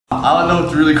I don't know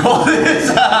what to really call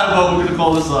this, but we're gonna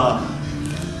call this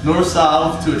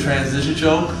north-south to a transition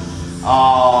choke.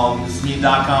 This is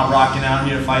me.com rocking out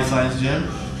here at Fight Science Gym.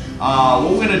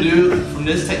 What we're gonna do from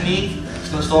this technique, it's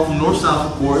gonna start from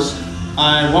north-south, of course.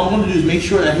 And what I'm gonna do is make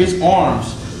sure that his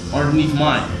arms are underneath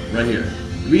mine, right here.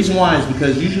 The reason why is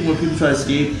because usually when people try to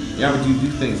escape, they ever do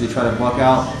things. They try to buck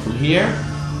out from here,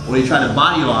 or they try to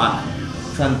body lock,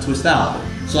 trying to twist out.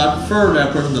 So I prefer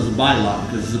that person does a body lock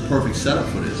because it's a perfect setup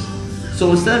for this.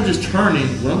 So instead of just turning,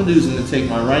 what I'm gonna do is I'm gonna take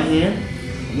my right hand,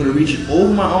 I'm gonna reach it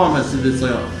over my arm as if it's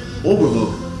like an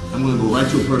overhook. I'm gonna go right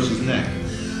to a person's neck.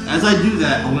 As I do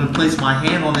that, I'm gonna place my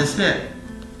hand on his hip,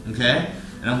 okay?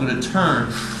 And I'm gonna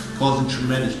turn, causing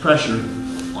tremendous pressure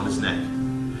on his neck.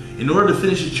 In order to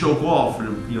finish the choke off, for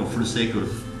the sake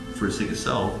of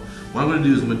self, what I'm gonna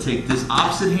do is I'm gonna take this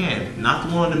opposite hand, not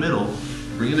the one in the middle,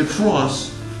 bring it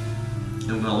across,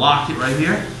 and I'm gonna lock it right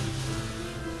here,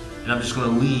 and I'm just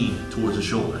gonna lean towards the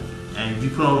shoulder. And if you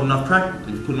put enough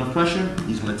pressure,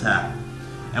 he's gonna tap.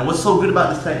 And what's so good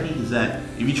about this technique is that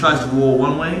if he tries to roll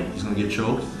one way, he's gonna get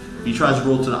choked. If he tries to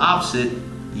roll to the opposite,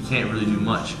 he can't really do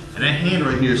much. And that hand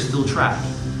right here is still trapped.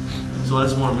 So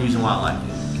that's one reason why I like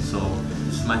it. So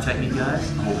this is my technique,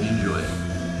 guys. I hope you enjoy it.